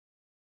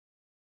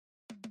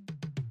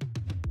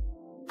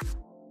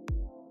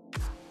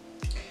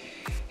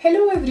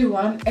Hello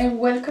everyone and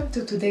welcome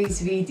to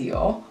today's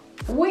video,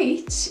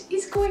 which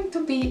is going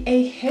to be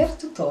a hair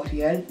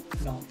tutorial,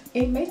 not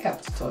a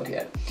makeup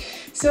tutorial.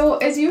 So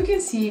as you can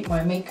see,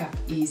 my makeup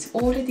is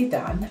already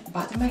done,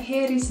 but my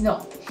hair is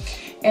not.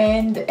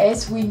 And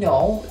as we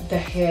know, the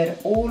hair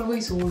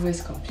always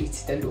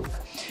completes the look.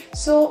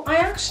 So I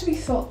actually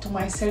thought to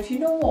myself, you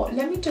know what,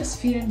 let me just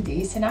film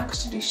this and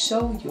actually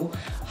show you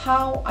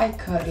how I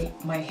curl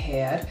my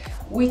hair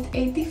with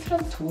a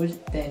different tool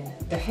than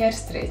the hair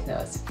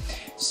straighteners.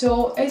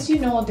 So as you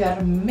know, there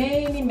are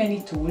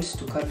many tools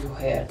to curl your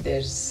hair.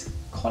 There's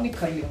conic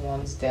curling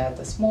ones, they are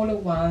the smaller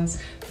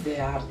ones, they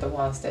are the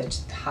ones that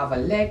have a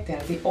leg, they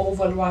are the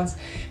oval ones.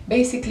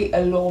 Basically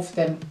a lot of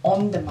them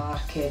on the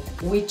market,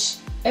 which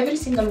every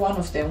single one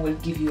of them will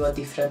give you a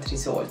different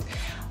result.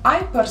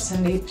 I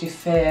personally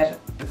prefer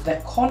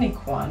the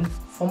conic one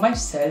for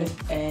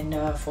myself and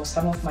for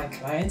some of my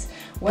clients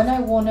when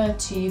I want to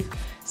achieve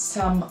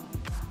some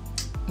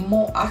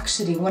more,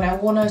 when I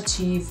want to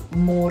achieve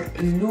more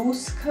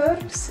loose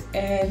curls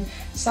and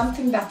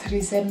something that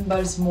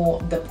resembles more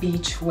the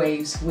beach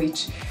waves,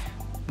 which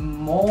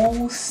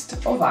most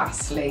of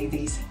us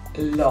ladies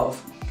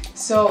love.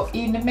 So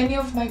in many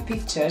of my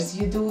pictures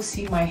you do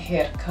see my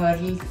hair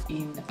curled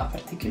in a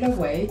particular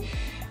way,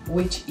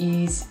 which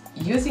is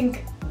using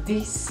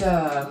this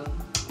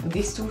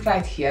tool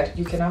right here.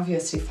 You can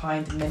obviously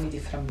find many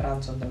different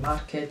brands on the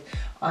market.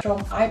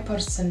 I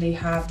personally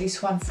have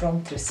this one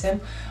from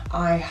Tresemme.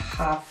 I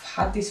have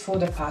had this for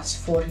the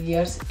past 4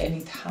 years and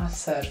it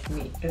has served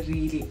me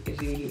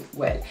really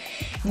well.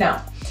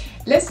 Now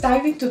let's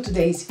dive into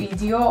today's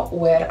video,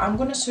 where I'm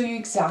going to show you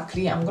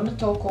exactly, I'm going to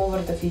talk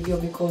over the video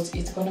because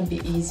it's going to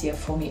be easier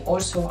for me.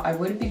 Also, I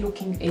will be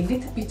looking a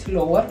little bit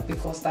lower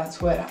because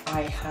that's where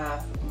I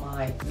have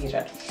my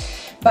mirror.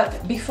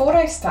 But before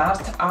I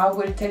start, I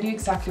will tell you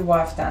exactly what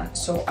I've done.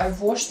 So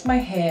I've washed my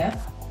hair,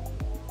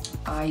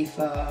 I've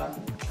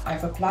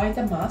applied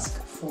the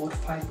mask for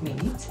 5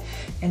 minutes,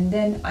 and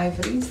then I've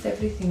rinsed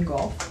everything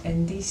off,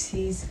 and this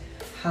is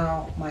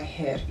how my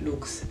hair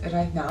looks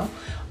right now.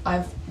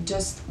 I've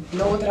just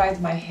blow dried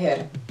my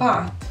hair,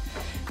 but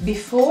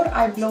before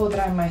I blow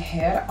dry my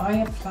hair,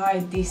 I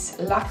applied this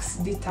Luxe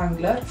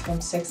Detangler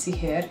from Sexy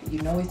Hair.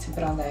 You know, it's a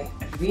brand I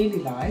really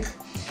like.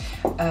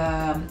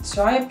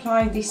 So I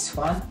apply this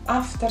one.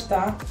 After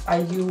that, I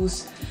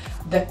use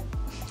the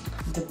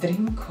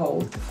Dream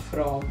Coat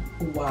from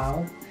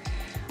Wow.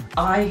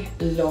 I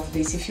love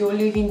this. If you're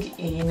living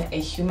in a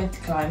humid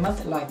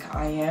climate like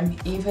I am,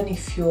 even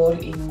if you're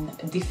in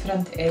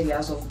different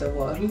areas of the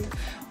world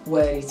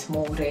where it's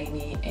more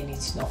rainy and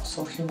it's not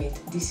so humid,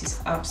 this is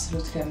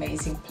absolutely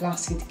amazing.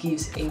 Plus it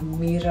gives a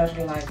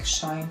mirror-like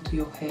shine to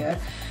your hair.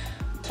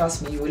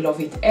 Trust me, you will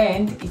love it,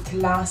 and it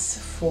lasts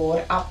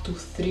for up to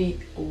 3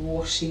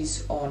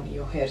 washes on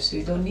your hair, so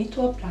you don't need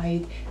to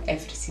apply it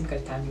every single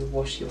time you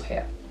wash your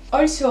hair.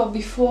 Also,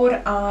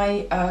 before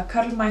I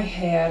curl my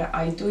hair,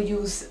 I do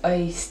use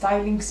a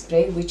styling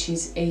spray, which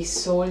is a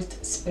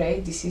salt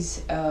spray. This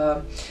is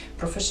a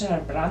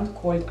professional brand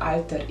called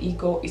Alter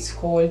Ego. It's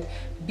called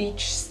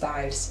Beach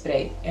Style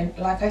Spray, and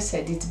like I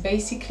said, it's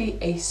basically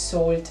a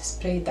salt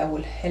spray that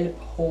will help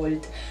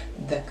hold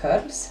the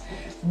curls.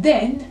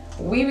 Then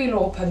we will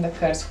open the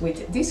curls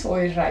with this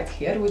oil right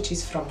here, which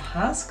is from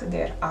Husk,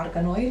 their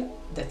argan oil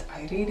that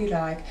I really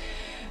like.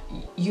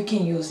 You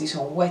can use this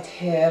on wet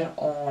hair,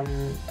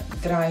 on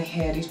dry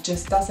hair. It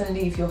just doesn't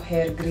leave your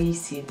hair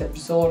greasy. It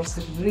absorbs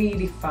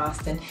really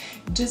fast and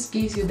just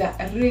gives you that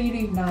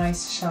really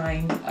nice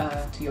shine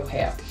to your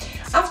hair.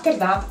 After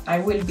that, I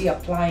will be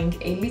applying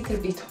a little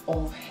bit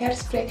of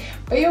hairspray,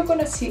 but you're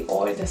gonna see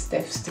all the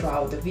steps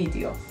throughout the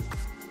video.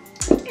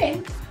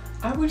 And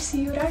I will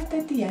see you right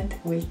at the end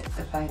with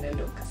the final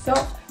look. So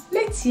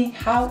let's see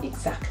how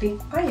exactly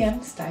I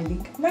am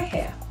styling my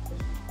hair.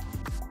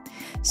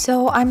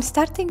 So I'm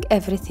starting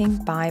everything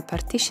by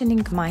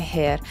partitioning my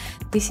hair.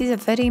 This is a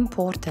very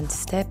important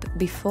step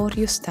before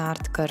you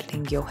start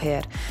curling your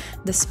hair.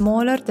 The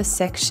smaller the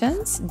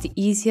sections, the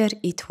easier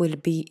it will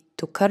be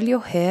to curl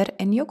your hair,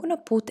 and you're gonna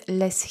put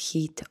less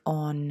heat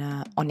on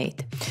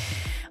it.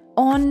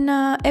 On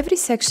every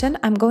section,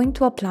 I'm going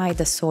to apply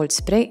the salt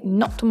spray,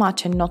 not too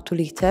much and not too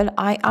little.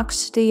 I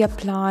actually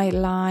apply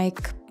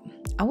like,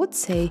 I would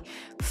say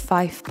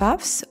 5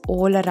 puffs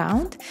all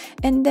around,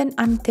 and then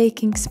I'm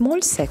taking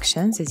small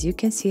sections, as you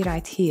can see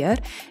right here,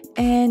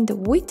 and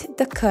with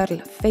the curl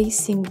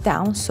facing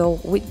down, so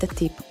with the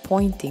tip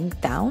pointing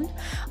down,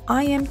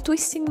 I am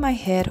twisting my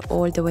hair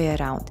all the way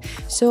around.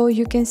 So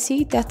you can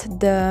see that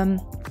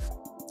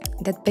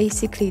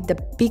basically the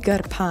bigger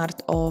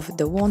part of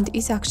the wand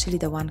is actually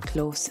the one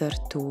closer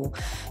to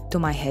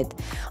my head.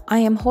 I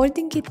am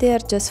holding it there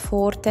just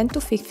for 10 to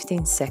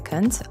 15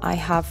 seconds. I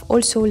have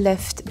also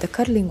left the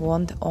curling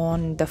wand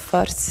on the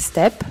first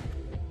step.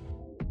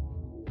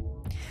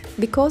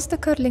 Because the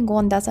curling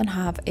wand doesn't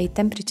have a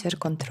temperature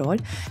control,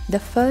 the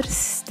first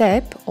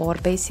step, or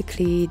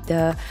basically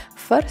the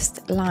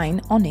first line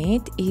on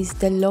it is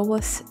the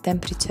lowest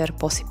temperature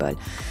possible,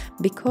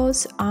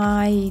 because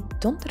I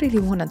don't really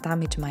want to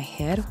damage my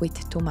hair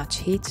with too much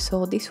heat.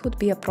 So this would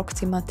be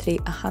approximately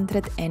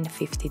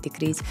 150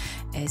 degrees,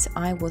 as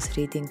I was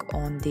reading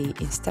on the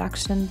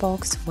instruction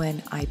box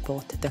when I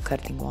bought the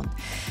curling wand.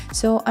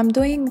 So I'm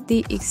doing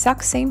the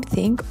exact same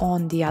thing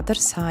on the other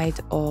side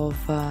of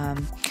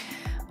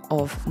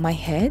my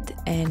head,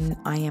 and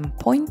I am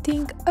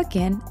pointing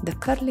again the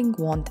curling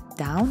wand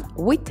down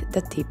with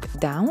the tip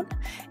down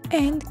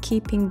and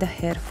keeping the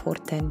hair for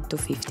 10 to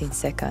 15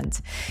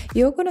 seconds.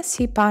 You're gonna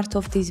see part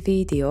of this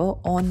video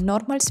on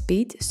normal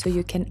speed so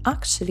you can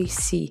actually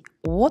see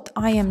what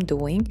I am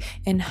doing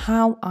and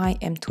how I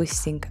am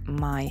twisting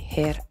my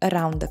hair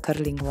around the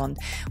curling wand,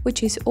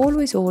 which is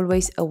always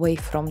away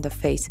from the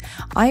face.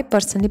 I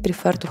personally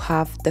prefer to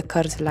have the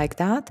curls like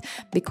that,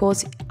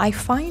 because I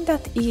find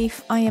that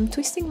if I am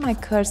twisting my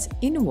curls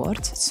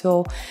inwards,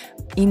 so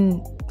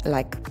in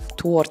like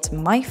towards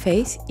my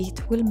face, it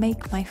will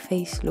make my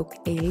face look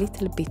a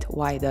little bit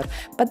wider.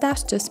 But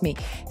that's just me.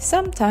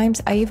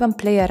 Sometimes I even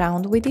play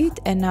around with it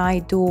and I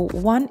do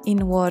one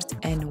inward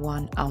and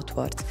one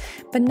outward.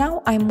 But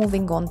now I'm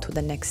moving on to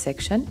the next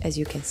section. As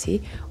you can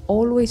see,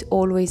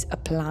 always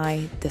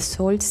apply the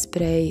salt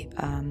spray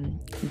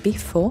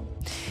before.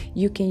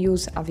 You can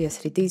use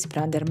obviously this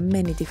brand. There are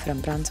many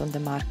different brands on the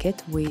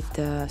market with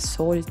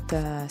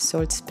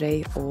salt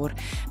spray or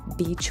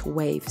beach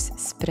waves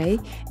spray,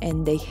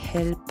 and they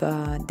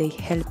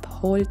help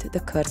hold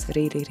the curls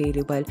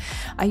really well.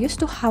 I used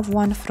to have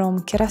one from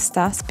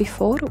Kerastase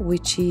before,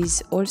 which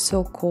is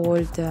also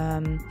called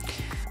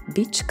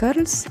beach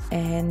curls,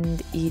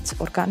 and it's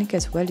organic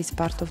as well. It's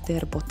part of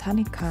their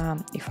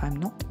Botanica, if I'm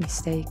not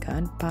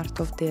mistaken, part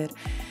of their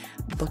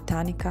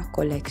Botanica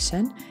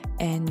collection,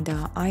 and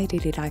I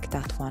really like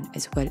that one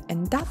as well.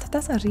 And that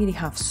doesn't really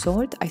have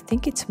salt. I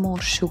think it's more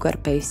sugar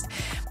based,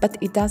 but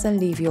it doesn't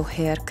leave your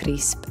hair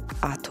crisp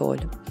at all.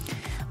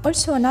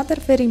 Also, another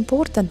very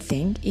important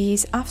thing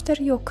is, after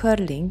you're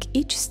curling,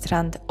 each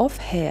strand of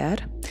hair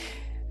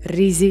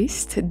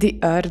resist the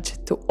urge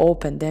to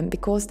open them,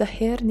 because the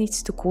hair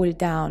needs to cool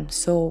down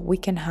so we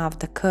can have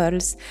the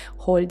curls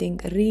holding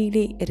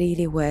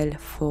really well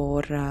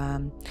for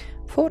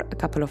a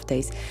couple of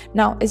days.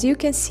 Now, as you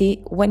can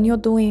see, when you're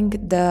doing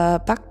the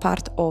back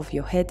part of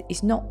your head,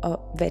 it's not a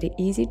very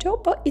easy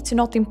job, but it's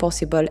not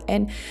impossible.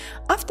 And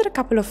after a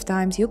couple of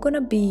times, you're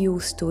gonna be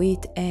used to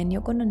it and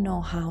you're gonna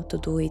know how to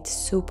do it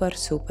super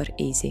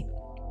easy.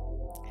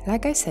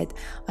 Like I said,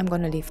 I'm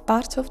gonna leave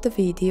parts of the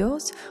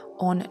videos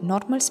on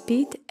normal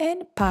speed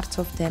and parts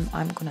of them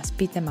I'm gonna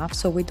speed them up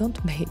so we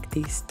don't make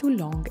this too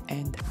long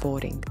and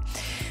boring.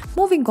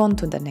 Moving on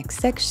to the next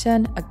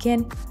section,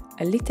 again,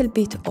 a little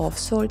bit of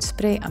salt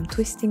spray. I'm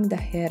twisting the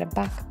hair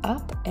back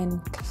up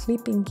and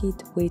clipping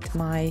it with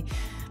my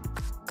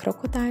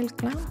crocodile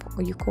clamp,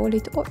 or you call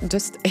it, or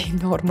just a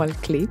normal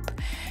clip,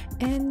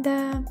 and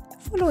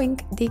following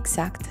the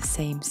exact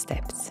same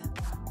steps.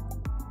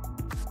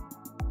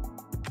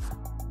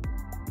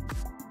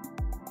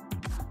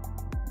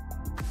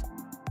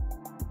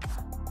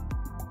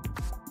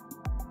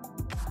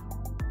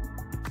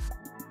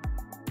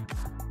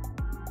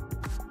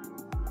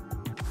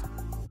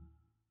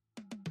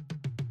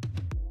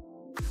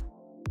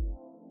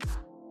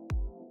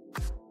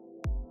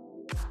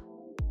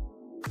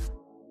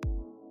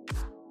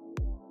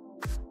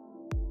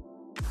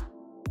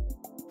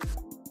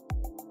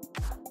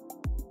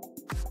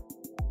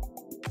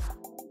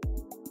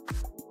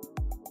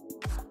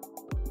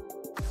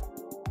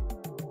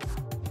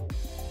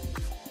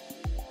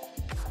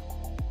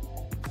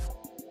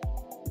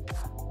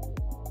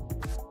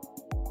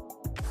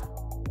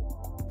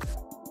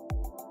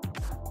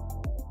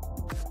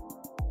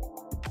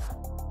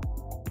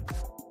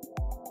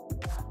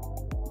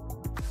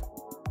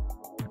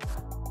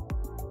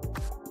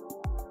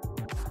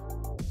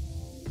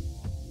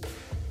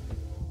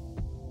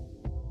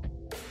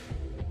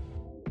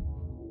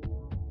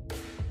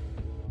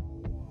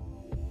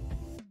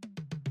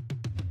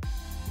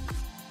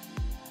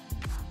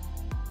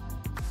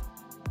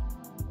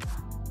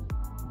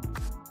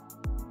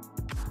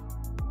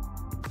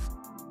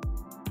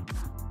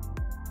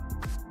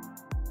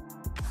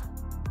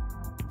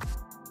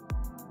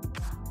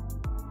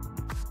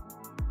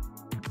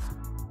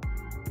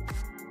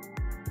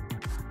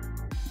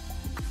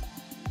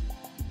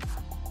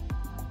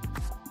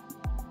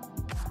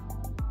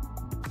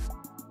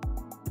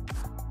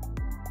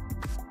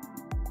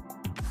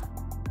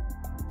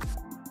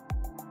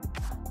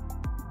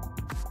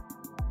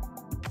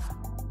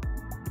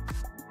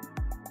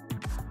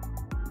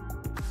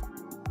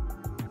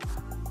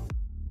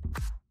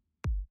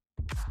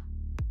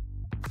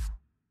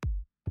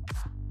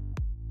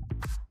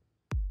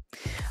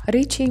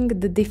 Reaching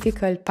the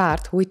difficult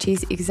part, which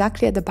is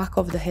exactly at the back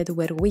of the head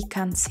where we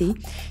can't see,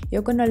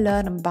 you're gonna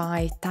learn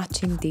by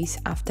touching this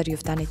after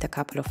you've done it a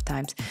couple of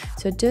times.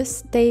 So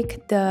just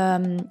take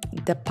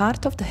the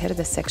part of the hair,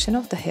 the section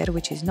of the hair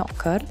which is not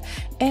curled,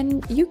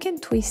 and you can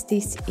twist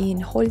this in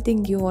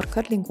holding your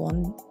curling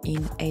wand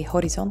in a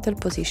horizontal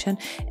position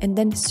and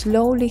then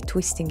slowly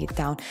twisting it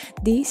down.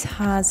 This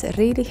has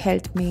really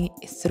helped me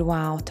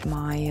throughout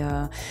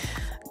my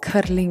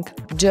curling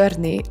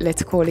journey,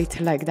 let's call it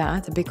like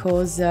that,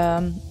 because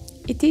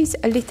it is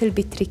a little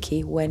bit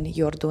tricky when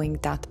you're doing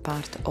that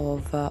part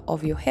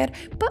of your hair,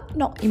 but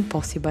not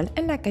impossible.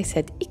 And like I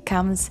said, it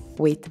comes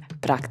with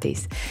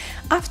practice.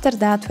 After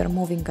that, we're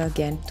moving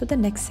again to the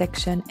next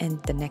section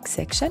and the next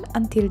section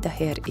until the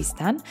hair is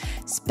done,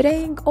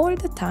 spraying all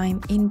the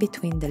time in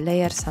between the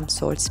layers some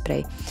salt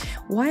spray.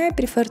 Why I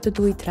prefer to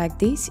do it like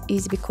this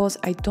is because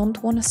I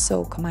don't want to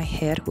soak my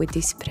hair with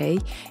this spray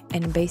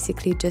and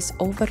basically just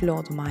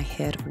overload my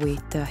hair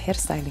with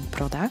hairstyling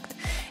product.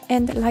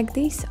 And like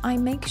this, I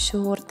make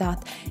sure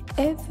that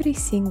every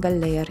single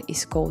layer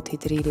is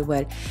coated really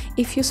well.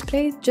 If you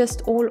spray it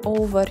just all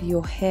over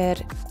your hair,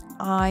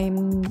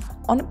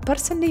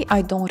 personally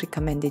I don't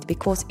recommend it,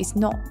 because it's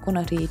not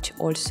gonna reach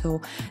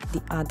also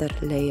the other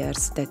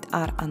layers that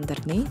are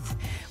underneath,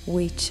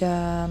 which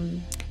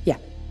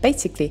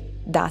basically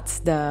that's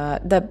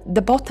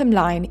the bottom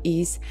line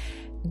is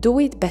do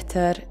it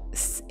better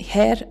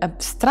hair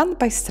strand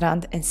by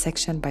strand and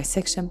section by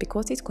section,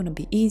 because it's going to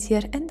be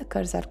easier and the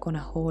curls are going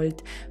to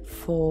hold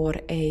for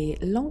a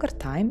longer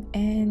time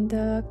and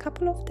a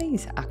couple of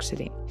days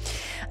actually.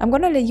 I'm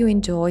going to let you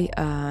enjoy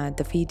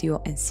the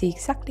video and see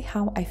exactly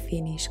how I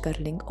finish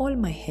curling all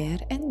my hair,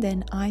 and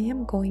then I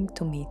am going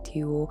to meet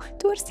you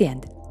towards the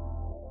end.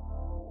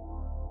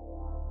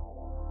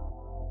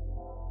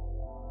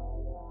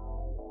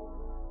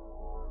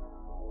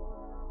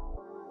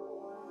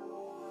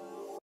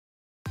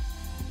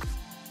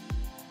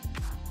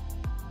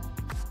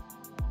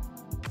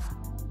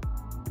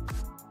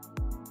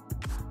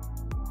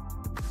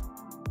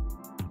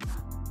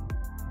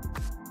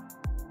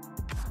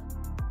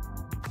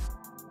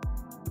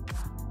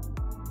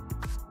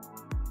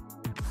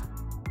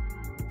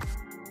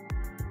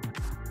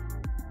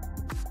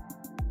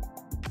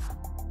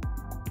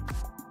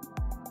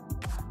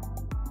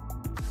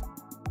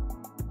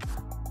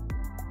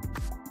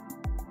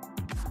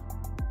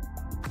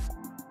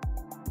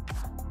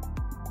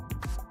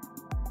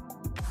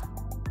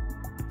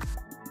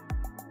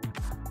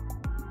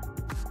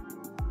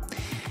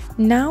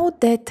 Now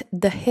that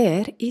the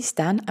hair is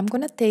done, I'm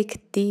gonna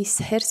take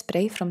this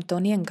hairspray from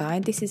Toni & Guy.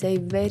 This is a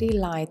very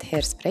light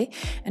hairspray,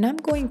 and I'm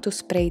going to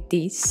spray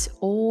this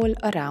all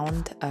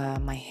around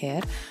my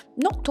hair.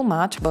 Not too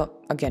much, but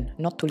again,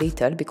 not too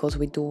little, because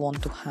we do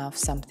want to have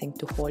something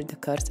to hold the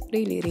curls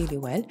really, really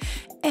well.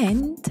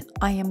 And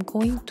I am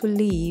going to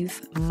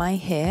leave my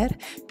hair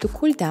to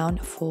cool down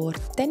for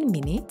 10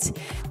 minutes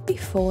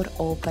before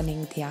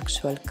opening the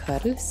actual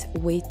curls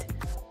with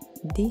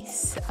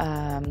this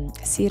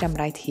serum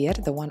right here,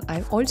 the one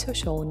I've also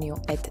shown you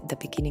at the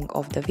beginning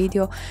of the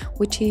video,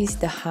 which is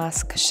the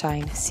Husk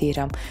Shine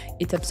Serum.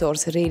 It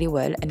absorbs really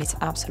well and it's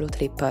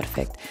absolutely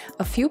perfect.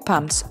 A few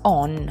pumps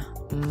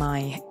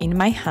in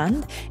my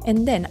hand,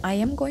 and then I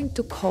am going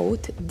to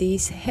coat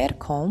this hair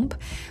comb,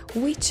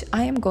 which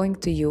I am going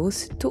to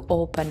use to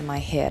open my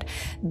hair.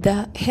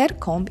 The hair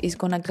comb is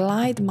gonna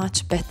glide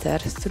much better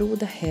through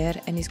the hair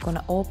and is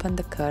gonna open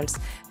the curls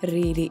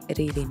really,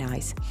 really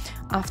nice.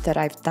 After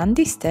I've done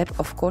this step,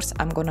 of course,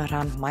 I'm gonna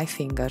run my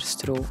fingers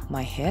through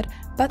my hair,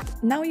 but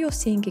now you're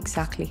seeing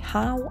exactly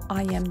how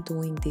I am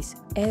doing this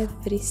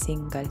every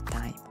single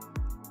time.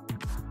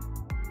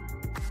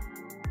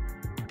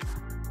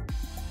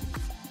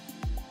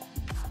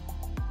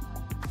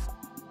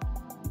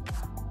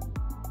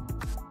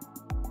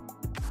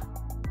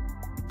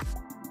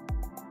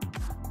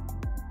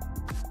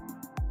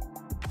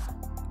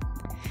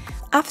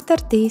 After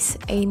this,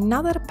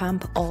 another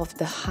pump of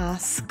the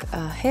Husk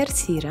hair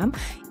serum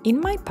in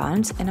my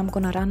palms, and I'm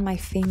gonna run my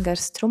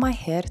fingers through my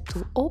hair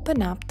to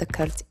open up the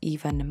curls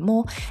even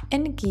more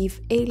and give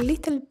a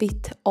little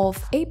bit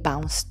of a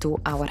bounce to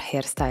our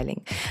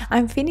hairstyling.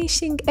 I'm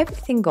finishing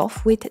everything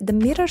off with the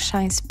Mirror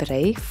Shine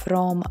spray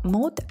from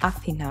Mode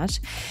Affinage.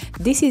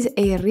 This is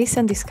a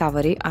recent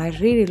discovery. I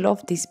really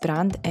love this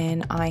brand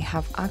and I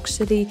have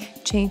actually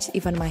changed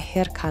even my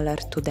hair color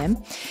to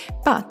them.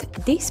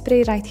 But this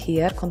spray right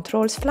here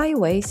controls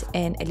flyaways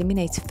and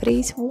eliminates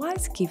frizz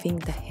whilst giving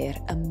the hair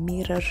a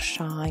mirror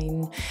shine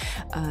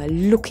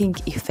looking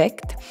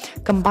effect.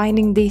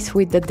 Combining this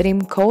with the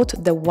Dream Coat,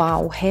 the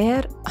Wow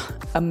hair,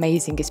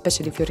 amazing,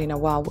 especially if you're in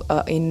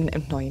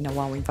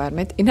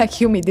a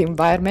humid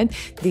environment.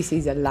 This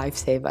is a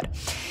lifesaver.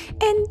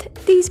 And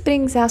this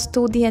brings us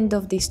to the end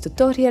of this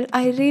tutorial.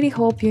 I really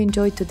hope you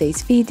enjoyed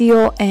today's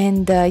video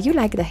and you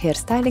like the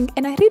hairstyling,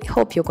 and I really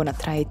hope you're gonna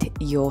try it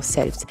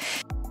yourselves.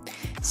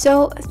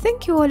 So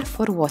thank you all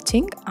for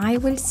watching. I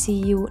will see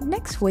you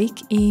next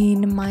week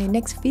in my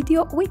next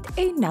video with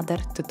another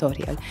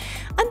tutorial.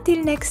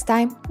 Until next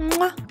time,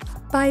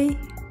 bye!